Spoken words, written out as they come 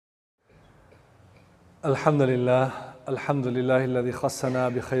الحمد لله الذي خصنا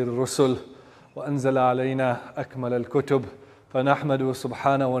بخير الرسل وأنزل علينا أكمل الكتب فنحمده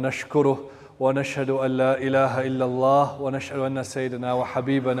سبحانه ونشكره ونشهد أن لا إله إلا الله ونشهد أن سيدنا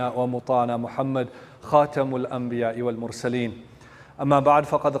وحبيبنا ومطاعنا محمد خاتم الأنبياء والمرسلين. أما بعد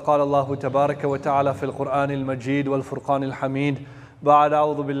فقد قال الله تبارك وتعالى في القرآن المجيد والفرقان الحميد بعد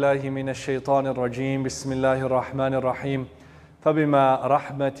أعوذ بالله من الشيطان الرجيم بسم الله الرحمن الرحيم فبما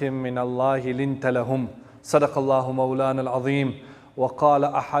رحمة من الله لنت لهم صدق الله مولانا العظيم. وقال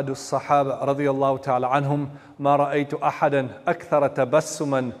أحد الصحابة رضي الله تعالى عنهم ما رأيت أحدا أكثر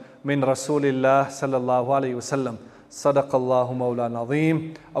تبسما من رسول الله صلى الله عليه وسلم صدق الله مولانا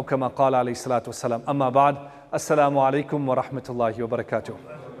العظيم أو كما قال عليه الصلاة والسلام. أما بعد السلام عليكم ورحمة الله وبركاته.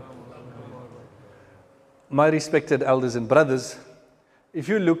 My respected elders and brothers, if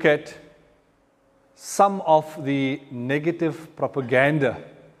you look at some of the negative propaganda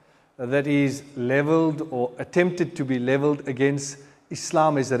that is leveled or attempted to be leveled against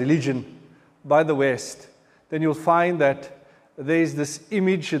Islam as a religion by the West, then you'll find that there is this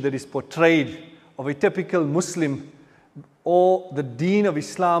image that is portrayed of a typical Muslim or the deen of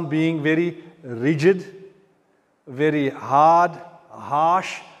Islam being very rigid, very hard,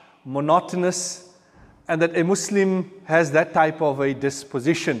 harsh, monotonous, and that a Muslim has that type of a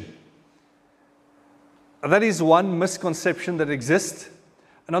disposition. That is one misconception that exists.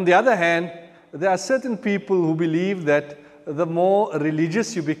 And on the other hand, there are certain people who believe that the more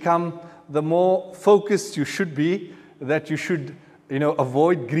religious you become, the more focused you should be, that you should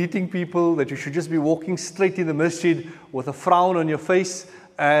avoid greeting people, that you should just be walking straight in the masjid with a frown on your face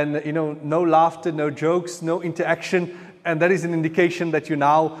and no laughter, no jokes, no interaction. And that is an indication that you're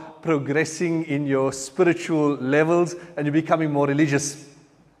now progressing in your spiritual levels and you're becoming more religious.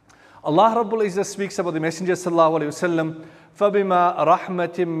 Allah Rabbul Izzah speaks about the Messenger sallallahu alayhi wasallam, فَبِمَا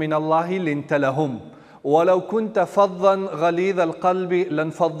رَحْمَةٍ مِّنَ اللَّهِ لِنْتَ لَهُمْ وَلَوْ كُنْتَ فَضًّا غَلِيظَ الْقَلْبِ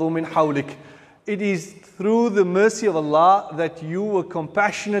لَانْفَضُّوا مِنْ حَوْلِكَ. It is through the mercy of Allah that you were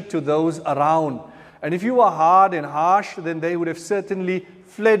compassionate to those around. And if you were hard and harsh, then they would have certainly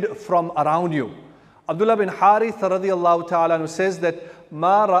fled from around you. Abdullah bin Harith radiyallahu ta'ala anhu says that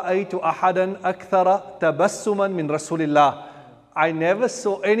مَا رَأَيْتُ أَحَدًا أَكْثَرَ تَبَسُّمًا مِنْ رَسُولِ اللَّهِ. I never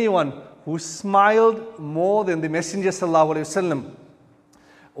saw anyone who smiled more than the Messenger sallallahu alaihi wasallam.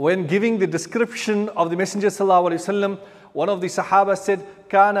 When giving the description of the Messenger sallallahu alaihi wasallam, one of the Sahaba said,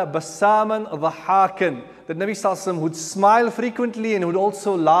 "Kana bassaman dhahakan." That Nabi sallallahu alaihi wasallam would smile frequently and would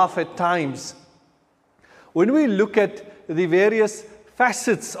also laugh at times. When we look at the various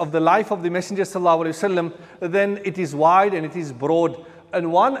facets of the life of the Messenger sallallahu alaihi wasallam, then it is wide and it is broad.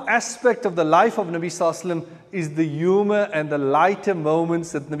 And one aspect of the life of Nabi sallallahu alaihi wasallam is the humor and the lighter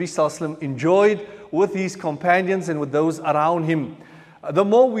moments that Nabi sallallahu alaihi wasallam enjoyed with his companions and with those around him. The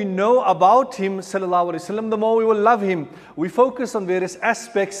more we know about him sallallahu alaihi wasallam, the more we will love him. We focus on various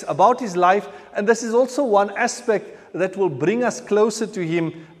aspects about his life, and this is also one aspect that will bring us closer to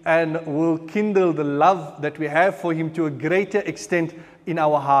him and will kindle the love that we have for him to a greater extent in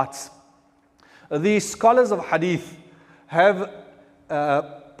our hearts. The scholars of hadith have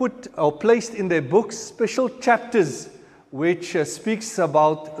put or placed in their books special chapters which speaks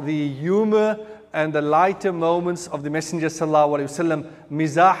about the humor and the lighter moments of the Messenger sallallahu alaihi wasallam,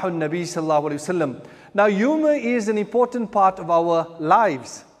 mizahun Nabi sallallahu alaihi wasallam. Now, humor is an important part of our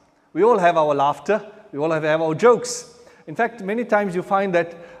lives. We all have our laughter. We all have our jokes. In fact, many times you find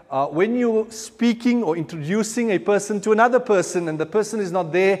that when you're speaking or introducing a person to another person and the person is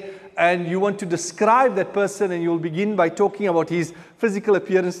not there, and you want to describe that person, and you'll begin by talking about his physical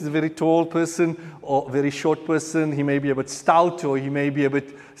appearance. He's a very tall person or very short person. He may be a bit stout or he may be a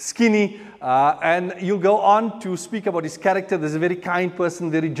bit skinny. And you'll go on to speak about his character. There's a very kind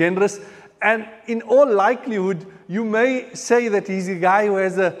person, very generous. And in all likelihood, you may say that he's a guy who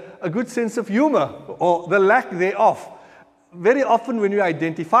has a good sense of humor or the lack thereof. Very often when we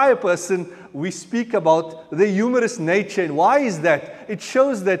identify a person, we speak about the humorous nature. And why is that? It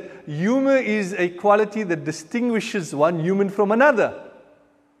shows that humor is a quality that distinguishes one human from another.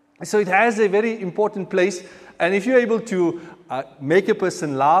 So it has a very important place. And if you're able to make a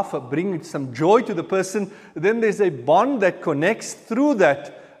person laugh or bring some joy to the person, then there's a bond that connects through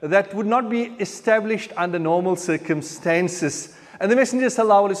that would not be established under normal circumstances. And the Messenger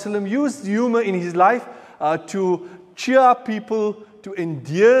sallallahu alaihi wasallam used humor in his life to cheer up people, to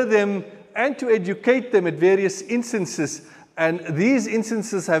endear them, and to educate them at various instances. And these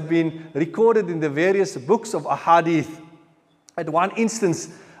instances have been recorded in the various books of ahadith. At one instance,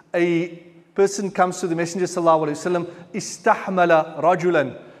 a person comes to the Messenger sallallahu alaihi wasallam, istahmala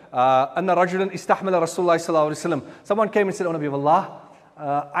rajulan, anna rajulan istahmala Rasulullah sallallahu alaihi wasallam. Someone came and said, "O Nabi of Allah,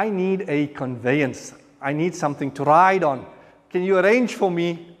 I need a conveyance. I need something to ride on. Can you arrange for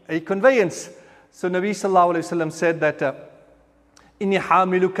me a conveyance? So Nabi sallallahu alayhi wa sallam said that, Inni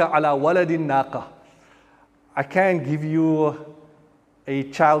hamiluka ala waladin naqa. I can give you a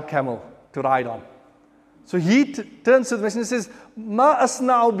child camel to ride on. So he turns to the messenger and says, Ma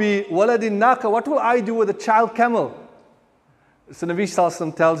asna'u bi waladin naqa. What will I do with a child camel? So Nabi sallallahu alayhi wa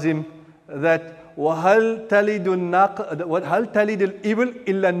sallam tells him that وَهَلْ تَلِدُ الْإِبِلْ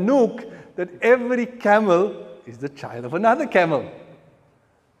إِلَّا النُّوكِ, that every camel is the child of another camel.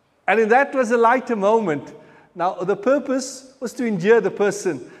 And that was a lighter moment. Now, the purpose was to endear the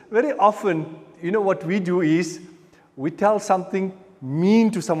person. Very often, what we do is, we tell something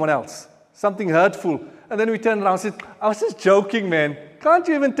mean to someone else, something hurtful, and then we turn around and say, I was just joking, man. Can't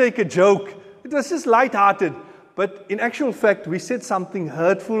you even take a joke? It was just light-hearted. But in actual fact, we said something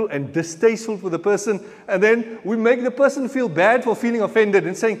hurtful and distasteful for the person, and then we make the person feel bad for feeling offended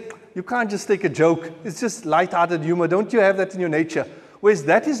and saying, you can't just take a joke. It's just light-hearted humor. Don't you have that in your nature? Whereas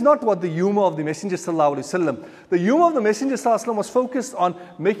that is not what the humor of the Messenger sallallahu alaihi wasallam. The humor of the Messenger sallallahu alaihi wasallam was focused on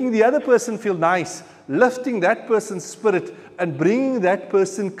making the other person feel nice, lifting that person's spirit and bringing that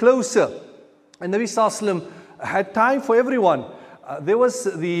person closer. And Nabi sallallahu alaihi wasallam had time for everyone. There was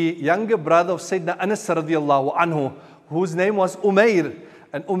the younger brother of Sayyidina Anas radiallahu anhu, whose name was Umair.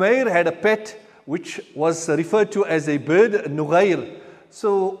 And Umair had a pet which was referred to as a bird, Nughair.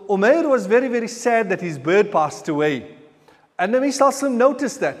 So Umair was very, very sad that his bird passed away. And Nabi sallallahu alaihi wasallam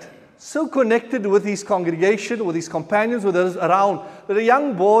noticed that. So connected with his congregation, with his companions, with others around, that a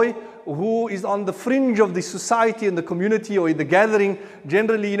young boy who is on the fringe of the society and the community or in the gathering,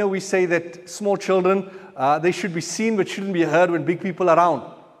 generally, we say that small children, they should be seen but shouldn't be heard when big people are around.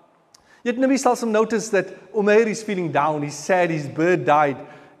 Yet Nabi sallallahu alaihi wasallam noticed that Umair is feeling down, he's sad, his bird died.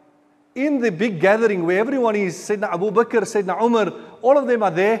 In the big gathering where everyone is, Sayyidina Abu Bakr, Sayyidina Umar, all of them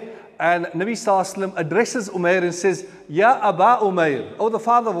are there, and Nabi sallallahu alaihi wasallam addresses Umair and says, Ya Aba Umair, oh the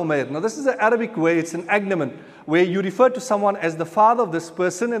father of Umair. Now this is an Arabic way, it's an agnomen, where you refer to someone as the father of this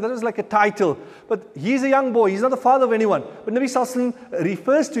person, and that is like a title. But he's a young boy, he's not the father of anyone. But Nabi sallallahu alaihi wasallam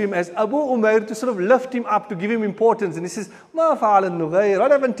refers to him as Abu Umair to sort of lift him up, to give him importance. And he says, Ma fa'al al-Nughair, what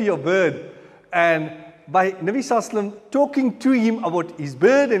happened to your bird? And by Nabi sallallahu alaihi wasallam talking to him about his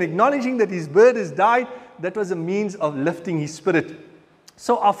bird and acknowledging that his bird has died, that was a means of lifting his spirit.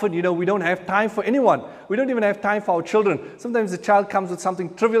 So often, we don't have time for anyone. We don't even have time for our children. Sometimes the child comes with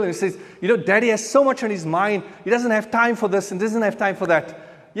something trivial and he says, Daddy has so much on his mind. He doesn't have time for this and doesn't have time for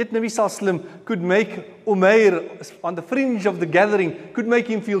that. Yet Nabi sallallahu alaihi wasallam could make Umair on the fringe of the gathering, could make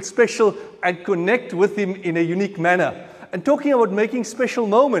him feel special and connect with him in a unique manner. And talking about making special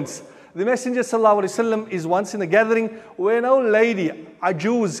moments, the Messenger sallallahu alaihi wasallam is once in a gathering where an old lady,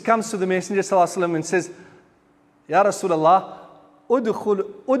 Ajuz, comes to the Messenger sallallahu alaihi wasallam and says, Ya Rasulullah,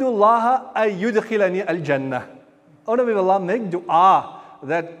 Udullaha ay yudkhilani al-Jannah. Oh Nabi of Allah, make dua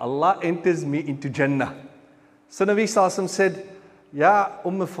that Allah enters me into Jannah. So Nabi sallallahu alaihi wasallam said, Ya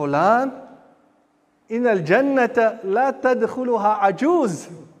Fulan, in al-Jannata la tadkhuluha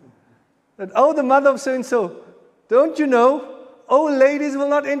ajuz. That, oh the mother of so-and-so, don't you know, old ladies will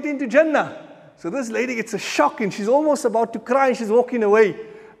not enter into Jannah. So this lady gets a shock and she's almost about to cry and she's walking away.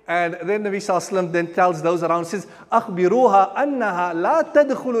 And then Nabi sallallahu alaihi wasallam then tells those around, says, أخبروها أنها لا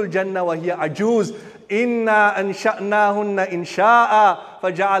تدخل الجنة وهي عجوز إنا أنشأناهن إنشاء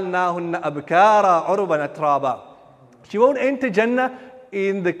فجعلناهن أبكارا عربا أترابا. She won't enter Jannah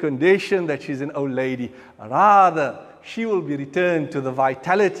in the condition that she's an old lady. Rather, she will be returned to the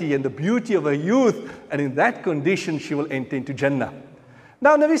vitality and the beauty of her youth, and in that condition she will enter into Jannah.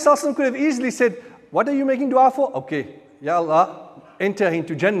 Now Nabi sallallahu alaihi wasallam could have easily said, what are you making dua for? Okay, Ya Allah, enter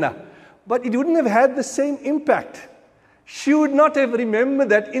into Jannah. But it wouldn't have had the same impact. She would not have remembered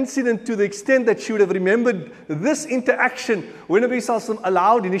that incident to the extent that she would have remembered this interaction when Nabi sallallahu alaihi wasallam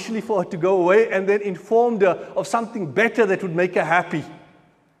allowed initially for her to go away and then informed her of something better that would make her happy.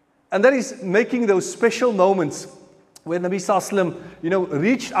 And that is making those special moments where Nabi sallallahu alaihi wasallam,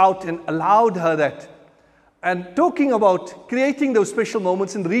 reached out and allowed her that. And talking about creating those special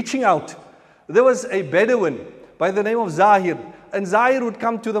moments and reaching out, there was a Bedouin by the name of Zahir. And Zahir would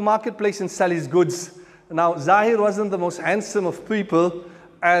come to the marketplace and sell his goods. Now, Zahir wasn't the most handsome of people,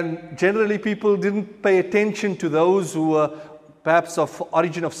 and generally people didn't pay attention to those who were perhaps of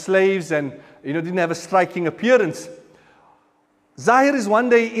origin of slaves and didn't have a striking appearance. Zahir is one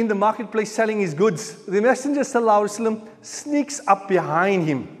day in the marketplace selling his goods. The Messenger sallallahu alaihi wasallam sneaks up behind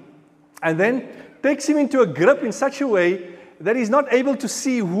him and then takes him into a grip in such a way that he's not able to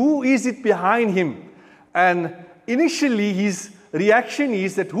see who is it behind him. And initially his reaction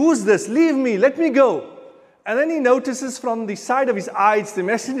is that, who's this? Leave me, let me go. And then he notices from the side of his eyes the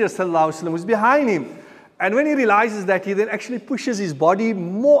Messenger sallallahu alaihi wasallam who's behind him. And when he realizes that, he then actually pushes his body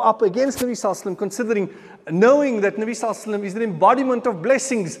more up against Nabi Sallallahu Alaihi Wasallam, considering, knowing that Nabi Sallallahu Alaihi Wasallam is an embodiment of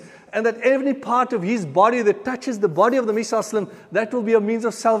blessings, and that every part of his body that touches the body of the Nabi Sallallahu Alaihi Wasallam, that will be a means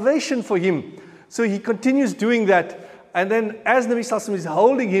of salvation for him. So he continues doing that. And then as Nabi Sallallahu Alaihi Wasallam is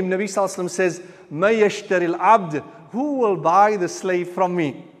holding him, Nabi Sallallahu Alaihi Wasallam says, "May yashtaril abd," who will buy the slave from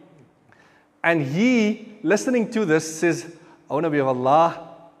me? And he, listening to this, says, "O Nabi of Allah,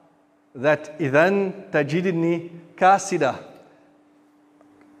 that idhan tajidni kasida."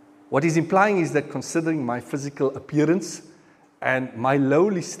 What he's implying is that considering my physical appearance and my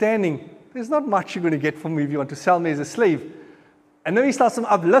lowly standing, there's not much you're going to get from me if you want to sell me as a slave. And Nabi Sallallahu Alaihi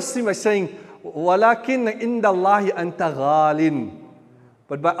Wasallam uplifts him by saying, "Walakin inda Allahi anta ghalin."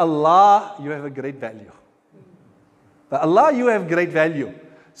 But by Allah, you have a great value. By Allah, you have great value.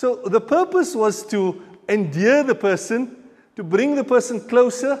 So the purpose was to endear the person, to bring the person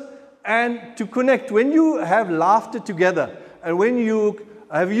closer, and to connect. When you have laughter together, and when you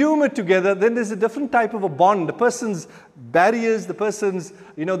have humor together, then there's a different type of a bond. The person's barriers, the person's,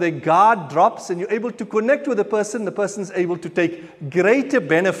 their guard drops, and you're able to connect with the person's able to take greater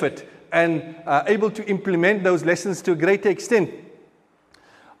benefit and able to implement those lessons to a greater extent.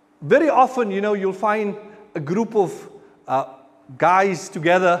 Very often, you'll find a group of guys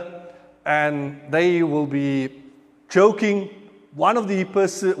together, and they will be joking. One of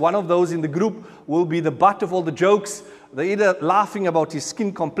those in the group will be the butt of all the jokes. They're either laughing about his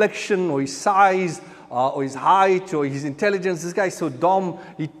skin complexion, or his size, or his height, or his intelligence. This guy's so dumb,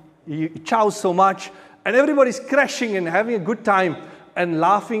 he chows so much, and everybody's crashing and having a good time and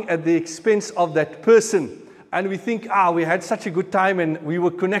laughing at the expense of that person. And we think, we had such a good time and we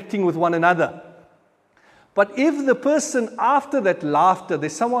were connecting with one another. But if the person after that laughter,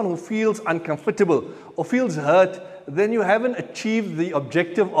 there's someone who feels uncomfortable or feels hurt, then you haven't achieved the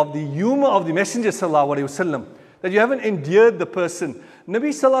objective of the humor of the Messenger Sallallahu Alaihi Wasallam, that you haven't endeared the person. Nabi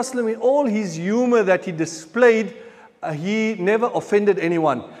Sallallahu Alaihi Wasallam, in all his humor that he displayed, he never offended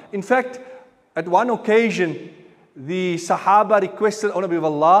anyone. In fact, at one occasion, the Sahaba requested, "O Nabi of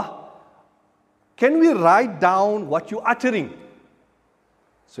Allah, can we write down what you're uttering?"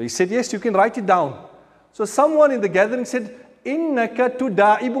 So he said, "Yes, you can write it down." So someone in the gathering said, "Innaka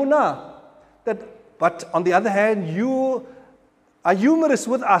tuda'ibuna." But on the other hand, you are humorous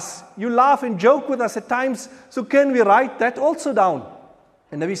with us. You laugh and joke with us at times. So can we write that also down?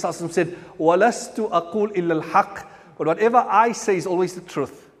 And Nabi Sallallahu Alaihi Wasallam said, "Walastu aqul illa al-haq." But whatever I say is always the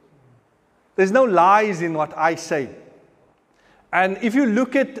truth. There's no lies in what I say. And if you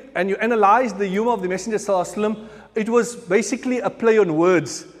look at and you analyze the humor of the Messenger Sallallahu Alaihi Wasallam, it was basically a play on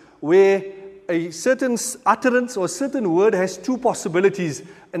words, where a certain utterance or a certain word has two possibilities,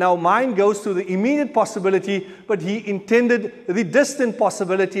 and our mind goes to the immediate possibility, but he intended the distant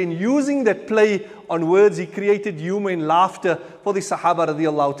possibility, and using that play on words, he created humor and laughter for the Sahaba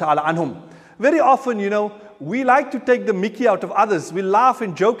radiyallahu ta'ala anhum. Very often, we like to take the mickey out of others. We laugh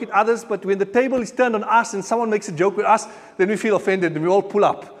and joke at others, but when the table is turned on us and someone makes a joke with us, then we feel offended and we all pull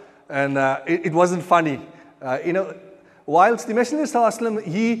up. And it wasn't funny. Whilst the Messenger Sallallahu Alaihi Wasallam,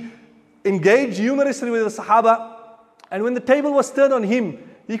 he engaged humorously with the Sahaba, and when the table was turned on him,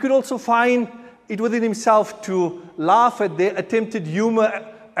 he could also find it within himself to laugh at their attempted humor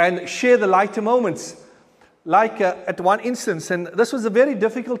and share the lighter moments. Like at one instance, and this was a very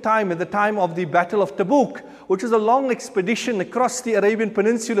difficult time, at the time of the Battle of Tabuk, which was a long expedition across the Arabian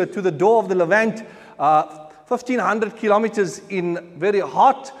Peninsula to the door of the Levant, 1,500 kilometers in very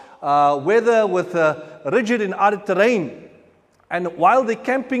hot weather with rigid and arid terrain. And while they're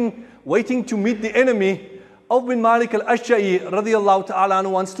camping, waiting to meet the enemy, Auf bin Malik al-Ashja'i radiyallahu ta'ala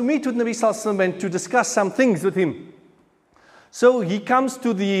anhu wants to meet with Nabi Sallallahu Alaihi Wasallam and to discuss some things with him. So he comes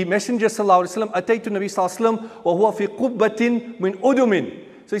to the Messenger Sallallahu Alaihi Wasallam, Ataytu Nabi Sallallahu Alaihi Wasallam, wa huwa fi qubbatin min udumin.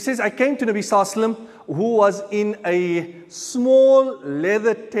 So he says, I came to Nabi Sallallahu Alaihi Wasallam, who was in a small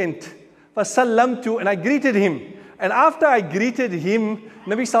leather tent. Fasallamtu, and I greeted him. And after I greeted him,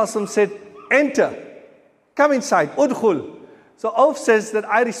 Nabi Sallallahu Alaihi Wasallam said, enter, come inside, udkhul. So Auf says that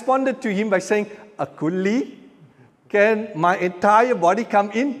I responded to him by saying, Akulli, can my entire body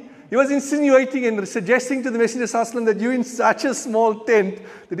come in? He was insinuating and suggesting to the Messenger Sallallahu Alaihi Wasallam that you're in such a small tent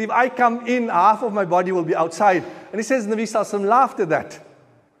that if I come in, half of my body will be outside. And he says Nabi Sallallahu Alaihi Wasallam laughed at that.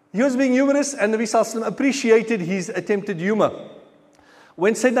 He was being humorous, and Nabi Sallallahu Alaihi Wasallam appreciated his attempted humor.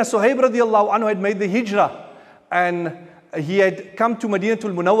 When Sayyidina Suhaib radiyallahu anhu had made the hijrah, and he had come to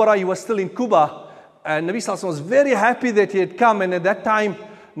Madinatul Munawwara, he was still in Kuba, and Nabi Sallallahu Alaihi Wasallam was very happy that he had come, and at that time,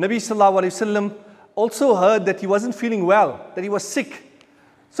 Nabi Sallallahu Alaihi Wasallam also heard that he wasn't feeling well, that he was sick.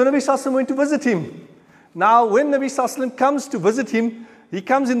 So Nabi Sallallahu Alaihi Wasallam went to visit him. Now, when Nabi Sallallahu Alaihi Wasallam comes to visit him, He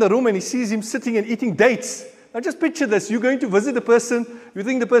comes in the room and he sees him sitting and eating dates. Now just picture this. You're going to visit a person. You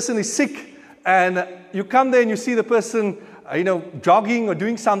think the person is sick. And you come there and you see the person, jogging or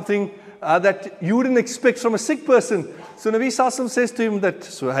doing something that you wouldn't expect from a sick person. So Nabi Sallallahu says to him that,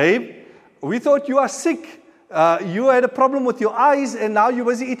 Suhaib, we thought you are sick. You had a problem with your eyes and now you're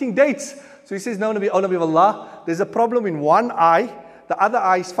busy eating dates. So he says, no, Nabi, Nabi of Allah, there's a problem in one eye. The other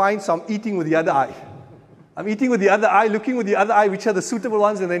eye is fine, so I'm eating with the other eye. I'm eating with the other eye, looking with the other eye, which are the suitable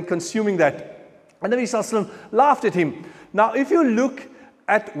ones, and then consuming that. And Nabi Sallallahu laughed at him. Now, if you look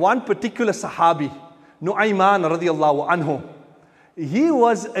at one particular Sahabi, Nu'ayman radiallahu anhu, he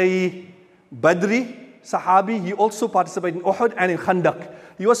was a Badri Sahabi. He also participated in Uhud and in Khandaq.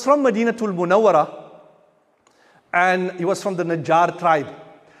 He was from Madinatul Munawwara, and he was from the Najjar tribe.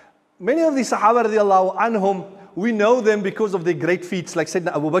 Many of the Sahaba radiallahu anhum, we know them because of their great feats, like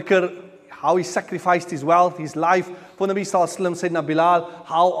Sayyidina Abu Bakr, how he sacrificed his wealth, his life for Nabi Sallallahu Alaihi Wasallam. Sayyidina Bilal,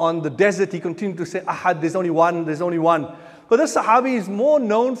 how on the desert he continued to say, Ahad, there's only one, there's only one. But this Sahabi is more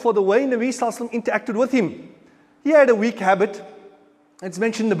known for the way Nabi Sallallahu Alaihi Wasallam interacted with him. He had a weak habit. It's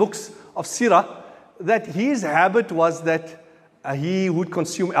mentioned in the books of Sirah that his habit was that he would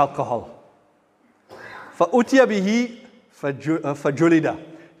consume alcohol. فَأُتِيَ بِهِ فَجُلِدَ.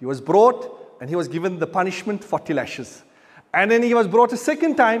 He was brought and he was given the punishment 40 lashes. And then he was brought a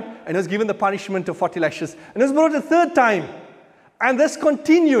second time and he was given the punishment of 40 lashes. And he was brought a third time. And this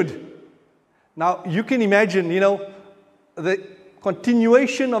continued. Now you can imagine, the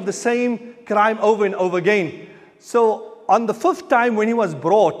continuation of the same crime over and over again. So on the fifth time when he was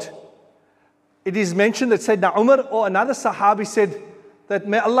brought, it is mentioned that Sayyidina Umar or another Sahabi said that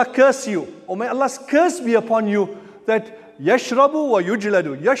may Allah curse you, or may Allah's curse be upon you, that Yashrabu wa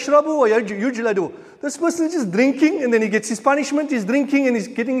yujladu. Yashrabu wa yujladu. This person is just drinking and then he gets his punishment. He's drinking and he's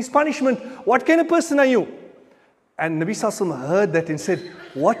getting his punishment. What kind of person are you? And Nabi Sallallahu Alaihi Wasallam heard that and said,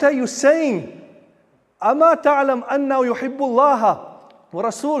 what are you saying? Ama ta'alam anna yuhibbu Allah wa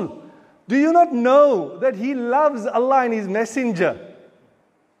Rasul. Do you not know that he loves Allah and his messenger?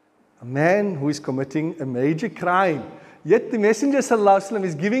 A man who is committing a major crime. Yet the Messenger Sallallahu Alaihi Wasallam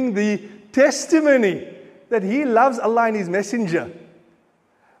is giving the testimony that he loves Allah and his messenger.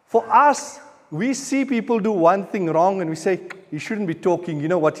 For us, we see people do one thing wrong and we say, he shouldn't be talking.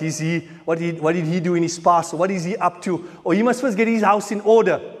 What did he do in his past? Or what is he up to? Or he must first get his house in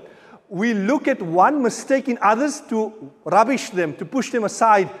order. We look at one mistake in others to rubbish them, to push them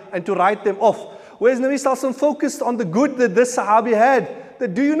aside and to write them off. Whereas Nabi Sallallahu Alaihi Wasallam focused on the good that this Sahabi had.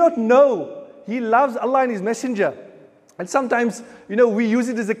 That do you not know he loves Allah and his messenger? And sometimes, we use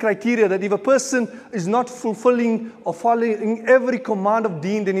it as a criteria that if a person is not fulfilling or following every command of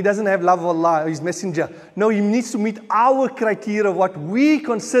deen, then he doesn't have love of Allah or his messenger. No, he needs to meet our criteria of what we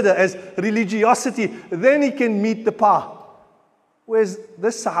consider as religiosity. Then he can meet the par. Whereas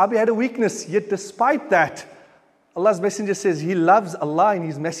this Sahabi had a weakness. Yet despite that, Allah's messenger says he loves Allah and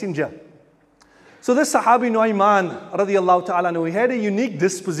his messenger. So this Sahabi Nu'ayman radiallahu ta'ala, he had a unique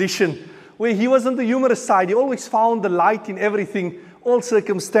disposition where he was on the humorous side. He always found the light in everything, all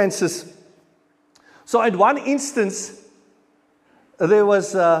circumstances. So at one instance, there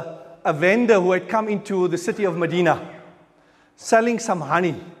was a vendor who had come into the city of Medina selling some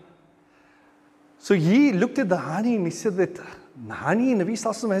honey. So he looked at the honey and he said that honey, Nabi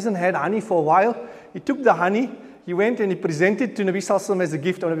Sallallahu Alaihi Wasallam hasn't had honey for a while. He took the honey, he went and he presented to Nabi Sallallahu Alaihi Wasallam as a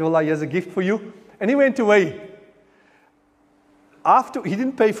gift. Oh, Nabi Allah, he has a gift for you. And he went away. After, he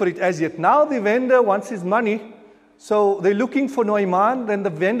didn't pay for it as yet. Now the vendor wants his money. So they're looking for Nu'ayman. Then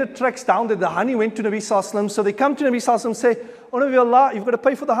the vendor tracks down that the honey went to Nabi Sallallahu Alaihi Wasallam. So they come to Nabi Sallallahu Alaihi Wasallam and say, oh Nabi Allah, you've got to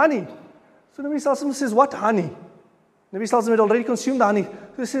pay for the honey. So Nabi Sallallahu Alaihi Wasallam says, what honey? Nabi Sallallahu Alaihi Wasallam had already consumed the honey.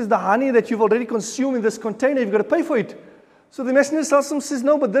 So he says, the honey that you've already consumed in this container, you've got to pay for it. So the Messenger Sallallahu Alaihi Wasallam says,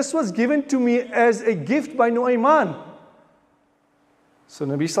 no, but this was given to me as a gift by Nu'ayman. So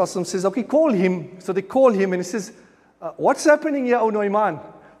Nabi Sallallahu Alaihi Wasallam says, okay, call him. So they call him and he says, what's happening here, O Nu'ayman?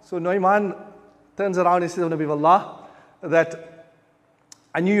 So Nu'ayman turns around and says, O Nabi of Allah, that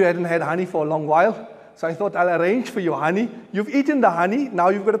I knew you hadn't had honey for a long while, so I thought I'll arrange for you honey. You've eaten the honey, now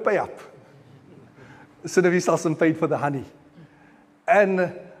you've got to pay up. So Nabi Sallallahu Alaihi Wasallam paid for the honey. And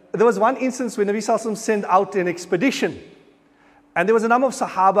there was one instance where Nabi Sallallahu Alaihi Wasallam sent out an expedition. And there was a number of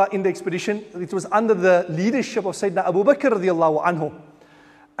Sahaba in the expedition. It was under the leadership of Sayyidina Abu Bakr radiallahu anhu.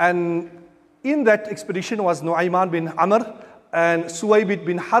 And in that expedition was Nu'ayman bin Amr and Suwaybid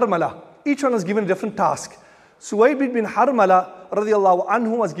bin Harmala. Each one was given a different task. Suwaybid bin Harmala radiallahu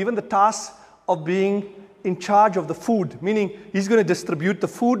anhu was given the task of being in charge of the food, meaning he's going to distribute the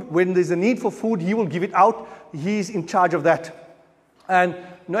food. When there's a need for food, he will give it out. He's in charge of that. And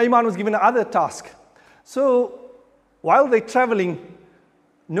Nu'ayman was given another task. So while they're traveling,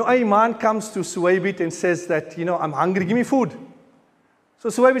 Nu'ayman comes to Suwaybit and says that, I'm hungry, give me food. So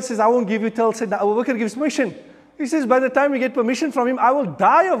Suwaybit says, I won't give you till Sayyidina Abu Bakr gives permission. He says, by the time we get permission from him, I will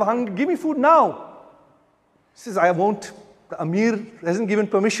die of hunger, give me food now. He says, I won't. The Amir hasn't given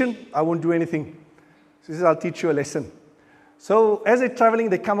permission, I won't do anything. So he says, I'll teach you a lesson. So as they're traveling,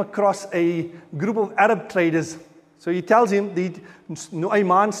 they come across a group of Arab traders. So he tells him,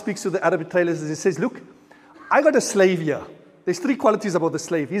 Nu'ayman speaks to the Arab traders and he says, look, I got a slave here. There's 3 qualities about the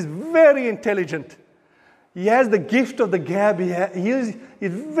slave. He's very intelligent. He has the gift of the gab. He's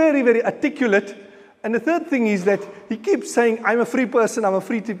very, very articulate. And the third thing is that he keeps saying, I'm a free person, I'm a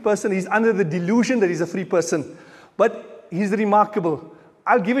free person. He's under the delusion that he's a free person. But he's remarkable.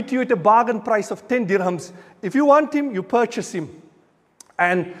 I'll give it to you at a bargain price of 10 dirhams. If you want him, you purchase him.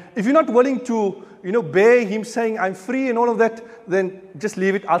 And if you're not willing to, bear him saying, I'm free and all of that, then just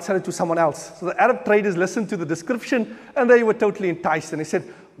leave it, I'll sell it to someone else. So the Arab traders listened to the description and they were totally enticed. And they said,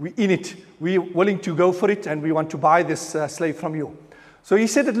 we're in it. We're willing to go for it and we want to buy this slave from you. So he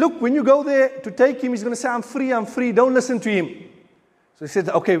said that, look, when you go there to take him, he's going to say, I'm free, don't listen to him. So he said,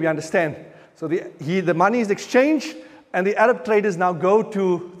 okay, we understand. So the money is exchanged and the Arab traders now go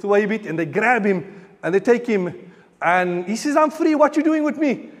to Thuwaybit and they grab him and they take him. And he says, I'm free, what you doing with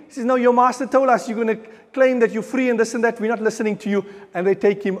me? He says, no, your master told us you're going to claim that you're free and this and that. We're not listening to you. And they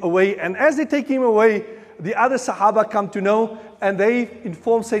take him away. And as they take him away, the other Sahaba come to know and they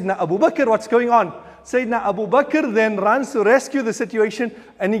inform Sayyidina Abu Bakr what's going on. Sayyidina Abu Bakr then runs to rescue the situation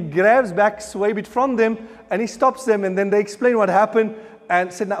and he grabs back Suwaybit from them and he stops them and then they explain what happened. And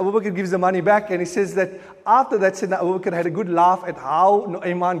Sayyidina Abu Bakr gives the money back and he says that after that Sayyidina Abu Bakr had a good laugh at how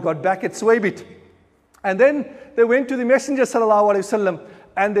Nu'ayman got back at Suwaybit. And then they went to the Messenger sallallahu alaihi wasallam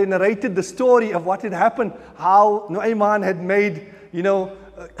and they narrated the story of what had happened, how Nu'ayman had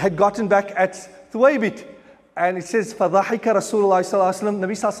had gotten back at Thuwaybit. And it says, فَضَحِكَ رَسُولُ اللَّهِ صَلَّى اللَّهُ عَلَيْهِ وسلم.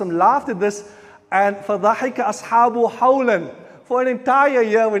 Nabi sallallahu alaihi wasallam laughed at this and فَضَحِكَ أَصْحَابُ حَوْلًا. For an entire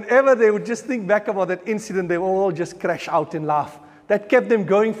year, whenever they would just think back about that incident, they would all just crash out and laugh. That kept them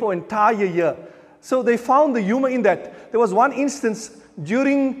going for an entire year. So they found the humor in that. There was one instance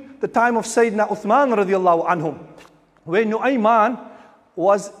during the time of Sayyidina Uthman radiallahu anhu, where Nu'ayman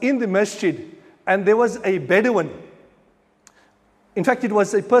was in the masjid and there was a Bedouin. In fact, it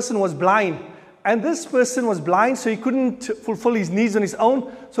was a person who was blind. And this person was blind, so he couldn't fulfill his needs on his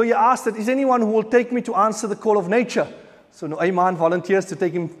own. So he asked that, is anyone who will take me to answer the call of nature? So Nu'ayman volunteers to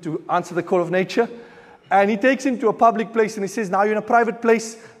take him to answer the call of nature. And he takes him to a public place and he says, now you're in a private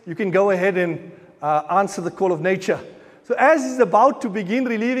place, you can go ahead and answer the call of nature. So as he's about to begin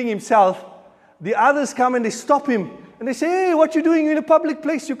relieving himself, the others come and they stop him. And they say, hey, what you doing? You're in a public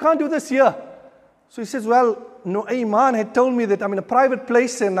place, you can't do this here. So he says, well, Nu'ayman had told me that I'm in a private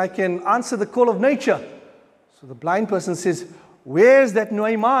place and I can answer the call of nature. So the blind person says, where's that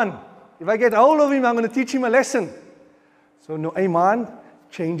Nu'ayman? If I get hold of him, I'm going to teach him a lesson. So Nu'ayman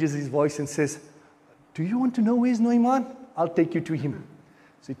changes his voice and says, do you want to know where's Nu'ayman? I'll take you to him.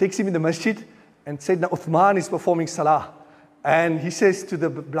 So he takes him in the masjid and Sayyidina Uthman is performing salah. And he says to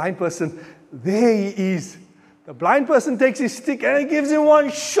the blind person, there he is. The blind person takes his stick and he gives him one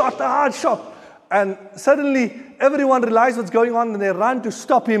shot, a hard shot. And suddenly everyone realizes what's going on and they run to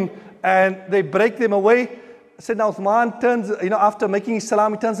stop him and they break them away. Sayyidina Uthman turns, after making his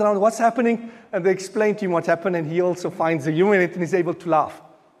salam, he turns around, what's happening? And they explain to him what happened and he also finds the humor in it and is able to laugh.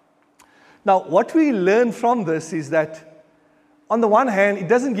 Now, what we learn from this is that on the one hand, it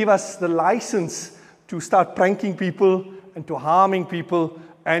doesn't give us the license to start pranking people and to harming people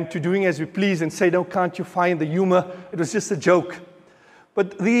and to doing as we please and say, no, can't you find the humor? It was just a joke.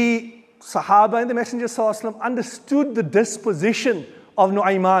 But the Sahaba and the Messenger sallallahu alaihi wasallam understood the disposition of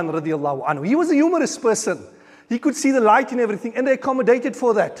Nu'ayman radiallahu anhu. He was a humorous person. He could see the light in everything and they accommodated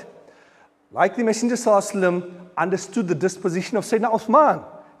for that. Like the Messenger sallallahu alaihi wasallam understood the disposition of Sayyidina Uthman.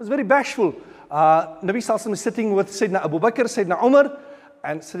 He was very bashful. Nabi sallallahu alaihi wasallam is sitting with Sayyidina Abu Bakr, Sayyidina Umar,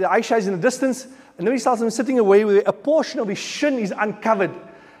 and Sayyidina Aisha is in the distance. And Nabi sallallahu alaihi wasallam is sitting away where a portion of his shin is uncovered.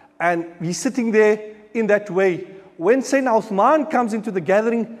 And he's sitting there in that way. When Sayyidina Uthman comes into the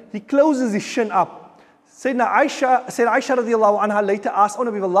gathering, he closes his shin up. Sayyidina Aisha radiallahu anha later asked, O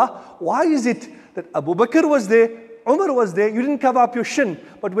Nabi of Allah, why is it that Abu Bakr was there, Umar was there, you didn't cover up your shin,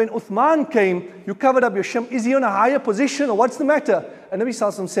 but when Uthman came, you covered up your shin. Is he on a higher position or what's the matter? And Nabi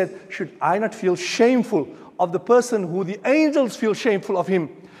sallallahu alaihi wasallam said, should I not feel shameful of the person who the angels feel shameful of him?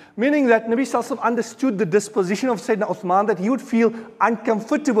 Meaning that Nabi sallallahu alaihi wasallam understood the disposition of Sayyidina Uthman, that he would feel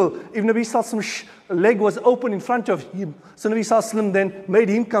uncomfortable if Nabi sallallahu alaihi wasallam's leg was open in front of him. So Nabi sallallahu alaihi wasallam then made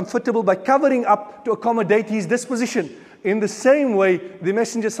him comfortable by covering up to accommodate his disposition. In the same way, the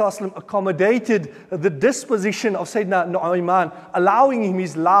Messenger ﷺ accommodated the disposition of Sayyidina Nu'ayman, allowing him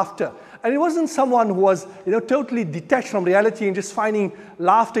his laughter. And it wasn't someone who was, totally detached from reality and just finding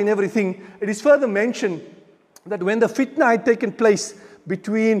laughter in everything. It is further mentioned that when the fitna had taken place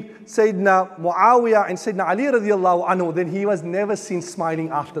between Sayyidina Muawiyah and Sayyidina Ali radiallahu anhu, then he was never seen smiling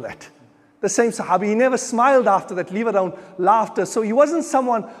after that. The same Sahabi, he never smiled after that, leave around laughter. So he wasn't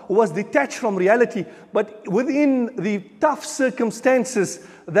someone who was detached from reality, but within the tough circumstances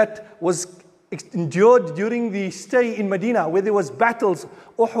that was endured during the stay in Medina, where there was battles,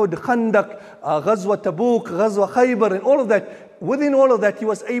 Uhud, Khandaq, Ghazwa Tabuk, Ghazwa Khaybar, and all of that. Within all of that, he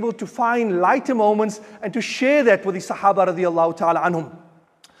was able to find lighter moments and to share that with the Sahaba radiallahu ta'ala anhum.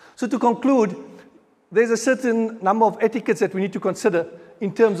 So to conclude, there's a certain number of etiquettes that we need to consider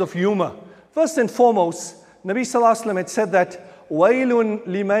in terms of humor. First and foremost, Nabi Sallallahu Alaihi Wasallam had said that, وَيْلٌ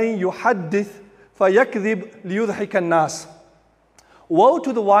لِمَنْ يُحَدِّثْ فَيَكْذِبْ لِيُضْحِكَ النَّاسِ. Woe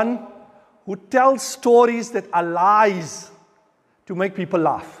to the one who tells stories that are lies to make people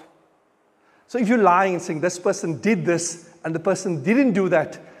laugh. So if you're lying and saying this person did this and the person didn't do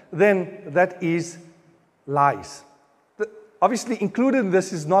that, then that is lies. Obviously included in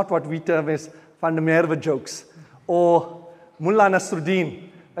this is not what we term as van der Merwe jokes or Mullah Nasruddin.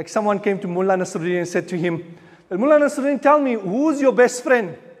 Like someone came to Mullah Nasruddin and said to him, Mullah Nasruddin, tell me, who's your best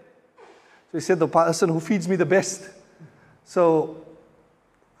friend? So he said, the person who feeds me the best. So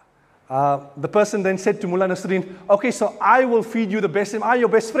the person then said to Mullah Nasruddin, okay, so I will feed you the best. Am I your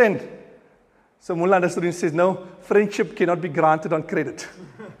best friend? So Mullah Nasruddin says, no, friendship cannot be granted on credit.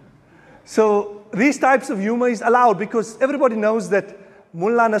 So these types of humor is allowed because everybody knows that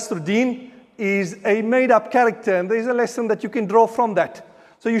Mullah Nasruddin is a made-up character, and there is a lesson that you can draw from that.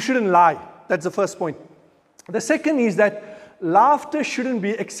 So you shouldn't lie. That's the first point. The second is that laughter shouldn't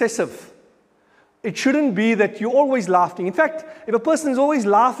be excessive. It shouldn't be that you're always laughing. In fact, if a person is always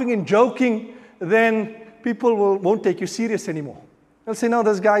laughing and joking, then people won't take you serious anymore. They'll say, no,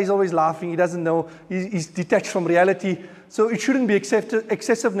 this guy is always laughing. He doesn't know. He's detached from reality. So it shouldn't be excessive.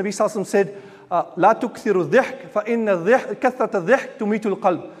 Nabi Sallallahu Alaihi Wasallam said, لا تكثروا الضحك فإن كثرة الضحك تميت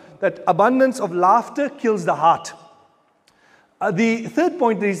القلب. That abundance of laughter kills the heart. The third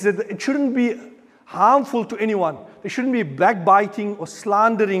point is that it shouldn't be harmful to anyone. There shouldn't be backbiting or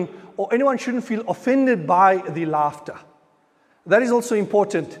slandering, or anyone shouldn't feel offended by the laughter. That is also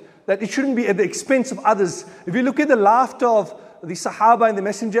important, that it shouldn't be at the expense of others. If you look at the laughter of the Sahaba and the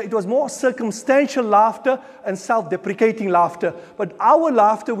Messenger, it was more circumstantial laughter and self-deprecating laughter. But our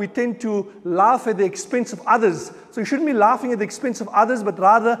laughter, we tend to laugh at the expense of others. So you shouldn't be laughing at the expense of others, but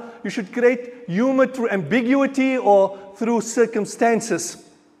rather you should create humor through ambiguity or through circumstances.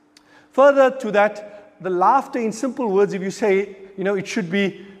 Further to that, the laughter, in simple words, if you say,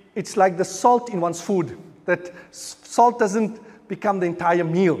 it's like the salt in one's food. That salt doesn't become the entire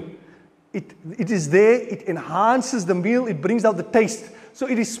meal. It is there, it enhances the meal, it brings out the taste. So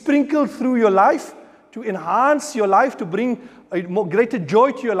it is sprinkled through your life to enhance your life, to bring a more greater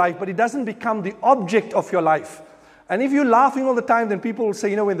joy to your life, but it doesn't become the object of your life. And if you're laughing all the time, then people will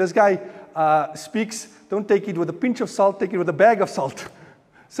say, when this guy speaks, don't take it with a pinch of salt, take it with a bag of salt.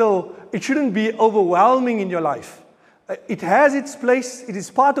 So it shouldn't be overwhelming in your life. It has its place, it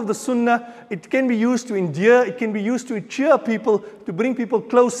is part of the sunnah, it can be used to endear, it can be used to cheer people, to bring people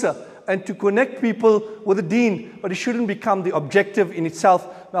closer, and to connect people with the deen, but it shouldn't become the objective in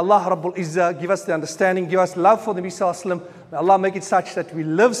itself. May Allah Rabbul Izzah give us the understanding, give us love for the Nabi Sallallahu Alaihi Wasallam. May Allah make it such that we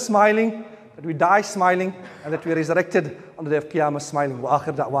live smiling, that we die smiling, and that we are resurrected on the day of Qiyamah smiling. Wa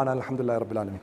akhir da'wana alhamdulillahi rabbil alamin.